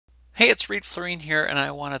Hey, it's Floren here, and I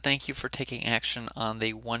want to thank you for taking action on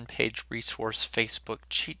the one-page resource Facebook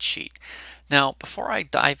cheat sheet. Now, before I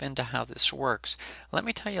dive into how this works, let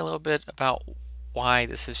me tell you a little bit about why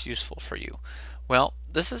this is useful for you. Well,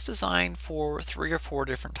 this is designed for 3 or 4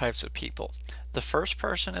 different types of people. The first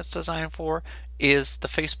person it's designed for is the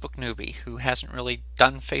Facebook newbie who hasn't really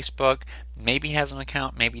done Facebook, maybe has an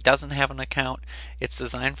account, maybe doesn't have an account. It's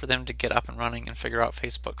designed for them to get up and running and figure out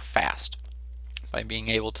Facebook fast by being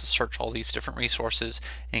able to search all these different resources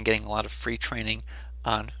and getting a lot of free training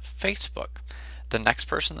on Facebook. The next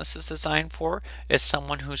person this is designed for is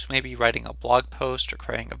someone who's maybe writing a blog post or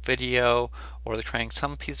creating a video, or they're creating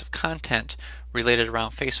some piece of content related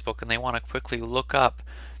around Facebook and they want to quickly look up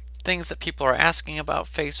things that people are asking about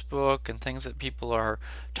Facebook and things that people are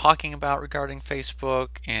talking about regarding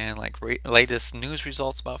Facebook and like latest news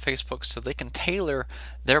results about Facebook, so they can tailor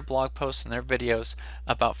their blog posts and their videos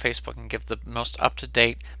about Facebook and give the most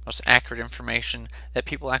up-to-date, most accurate information that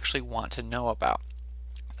people actually want to know about.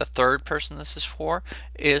 The third person this is for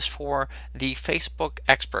the Facebook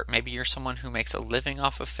expert. Maybe you're someone who makes a living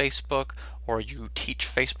off of Facebook, or you teach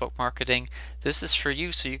Facebook marketing. This is for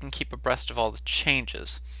you so you can keep abreast of all the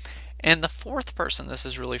changes. And the fourth person this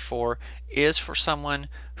is really for is for someone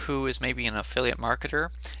who is maybe an affiliate marketer,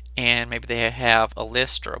 and maybe they have a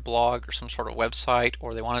list or a blog or some sort of website,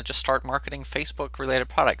 or they want to just start marketing Facebook related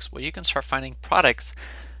products. Well, you can start finding products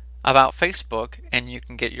about Facebook and you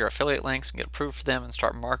can get your affiliate links and get approved for them and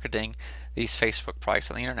start marketing these Facebook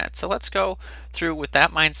products on the internet. So let's go through with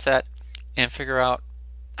that mindset and figure out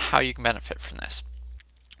how you can benefit from this.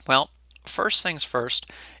 Well, first things first,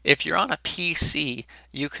 if you're on a PC,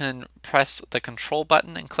 you can press the control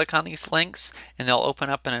button and click on these links and they'll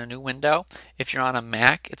open up in a new window. If you're on a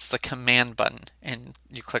Mac, it's the command button and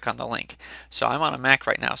you click on the link. So I'm on a Mac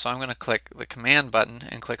right now, so I'm going to click the command button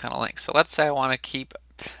and click on a link. So let's say I want to keep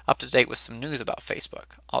up to date with some news about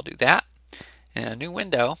Facebook. I'll do that, and a new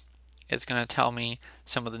window is going to tell me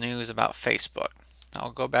some of the news about Facebook.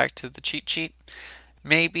 I'll go back to the cheat sheet.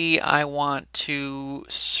 Maybe I want to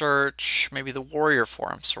search maybe the Warrior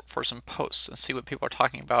Forum for some posts and see what people are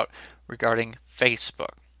talking about regarding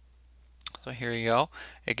Facebook. So here you go.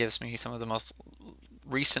 It gives me some of the most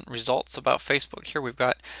recent results about Facebook. Here we've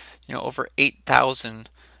got over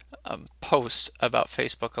 8,000 posts about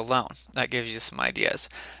Facebook alone. That gives you some ideas.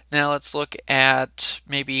 Now let's look at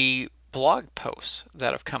maybe blog posts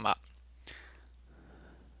that have come up.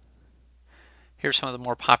 Here's some of the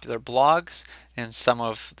more popular blogs and some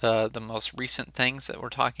of the most recent things that we're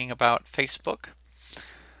talking about Facebook.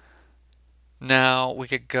 Now we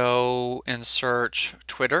could go and search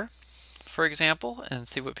Twitter, for example, and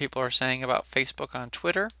see what people are saying about Facebook on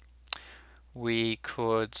Twitter. We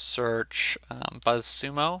could search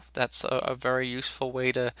BuzzSumo. That's a very useful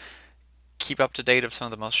way to keep up to date of some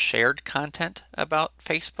of the most shared content about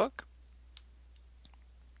Facebook.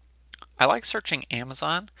 I like searching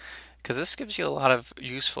Amazon because this gives you a lot of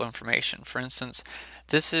useful information. For instance,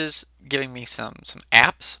 this is giving me some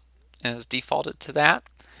apps and is defaulted to that.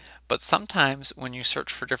 But sometimes when you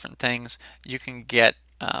search for different things, you can get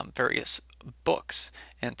various books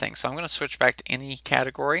and things. So I'm going to switch back to any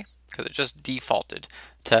category because it just defaulted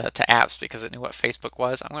to apps because it knew what Facebook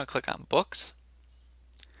was. I'm going to click on books.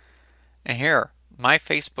 And here, my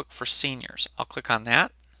Facebook for seniors. I'll click on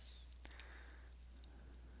that.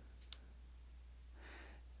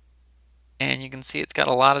 And you can see it's got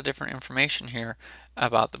a lot of different information here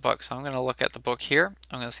about the book. So I'm going to look at the book here.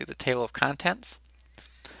 I'm going to see the table of contents.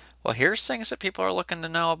 Well, here's things that people are looking to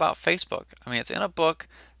know about Facebook. I mean, it's in a book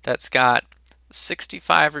that's got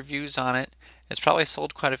 65 reviews on it. It's probably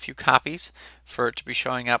sold quite a few copies for it to be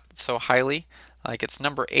showing up so highly. Like, it's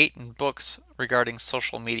number 8 in books regarding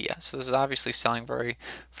social media. So this is obviously selling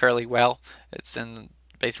fairly well. It's in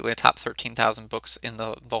basically the top 13,000 books in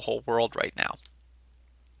the whole world right now.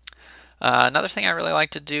 Another thing I really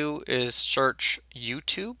like to do is search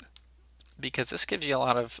YouTube, because this gives you a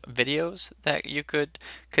lot of videos that you could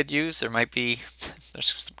use.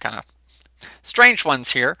 There's some kind of strange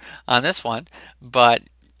ones here on this one, but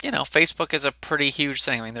Facebook is a pretty huge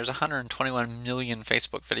thing. I mean, there's 121 million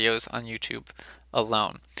Facebook videos on YouTube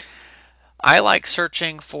alone. I like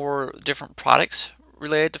searching for different products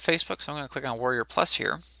related to Facebook, so I'm going to click on Warrior Plus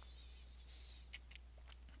here.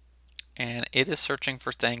 And it is searching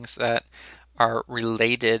for things that are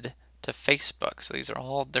related to Facebook. So these are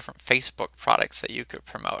all different Facebook products that you could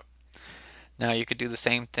promote. Now you could do the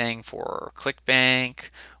same thing for ClickBank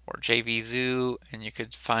or JVZoo, and you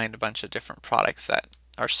could find a bunch of different products that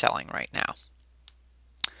are selling right now.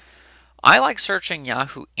 I like searching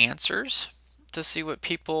Yahoo Answers to see what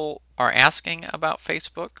people are asking about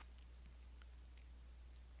Facebook.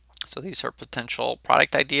 So these are potential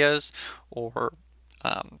product ideas or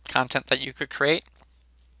content that you could create.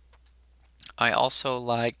 I also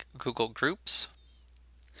like Google Groups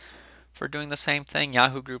for doing the same thing.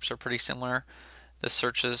 Yahoo Groups are pretty similar. This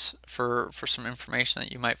searches for some information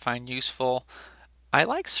that you might find useful. I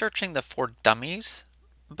like searching the For Dummies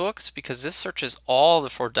books because this searches all the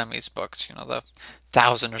For Dummies books, the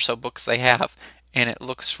 1,000 or so books they have, and it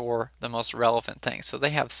looks for the most relevant things. So they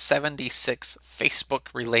have 76 Facebook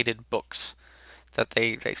related books that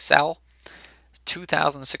they sell,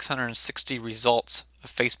 2,660 results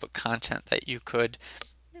of Facebook content that you could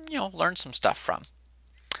learn some stuff from.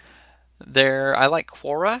 I like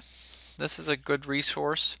Quora. This is a good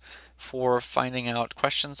resource for finding out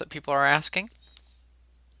questions that people are asking.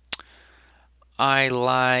 I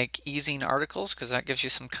like Easing Articles because that gives you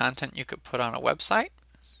some content you could put on a website.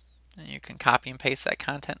 And you can copy and paste that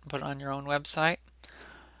content and put it on your own website.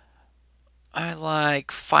 I like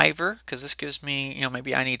Fiverr because this gives me,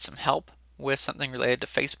 maybe I need some help with something related to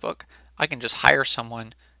Facebook. I can just hire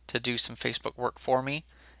someone to do some Facebook work for me,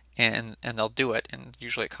 and they'll do it, and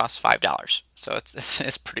usually it costs $5. So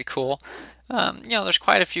it's pretty cool. There's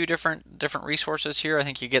quite a few different resources here. I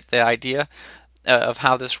think you get the idea of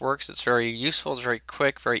how this works. It's very useful. It's very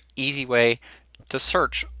quick, very easy way to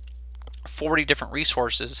search 40 different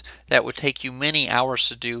resources that would take you many hours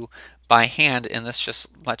to do by hand, and this just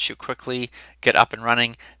lets you quickly get up and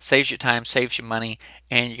running, saves you time, saves you money,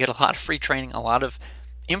 and you get a lot of free training, a lot of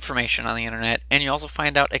information on the internet, and you also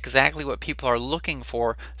find out exactly what people are looking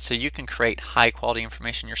for so you can create high quality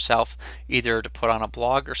information yourself, either to put on a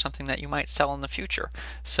blog or something that you might sell in the future.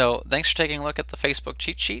 So thanks for taking a look at the Facebook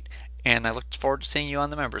cheat sheet, and I look forward to seeing you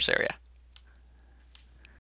on the members area.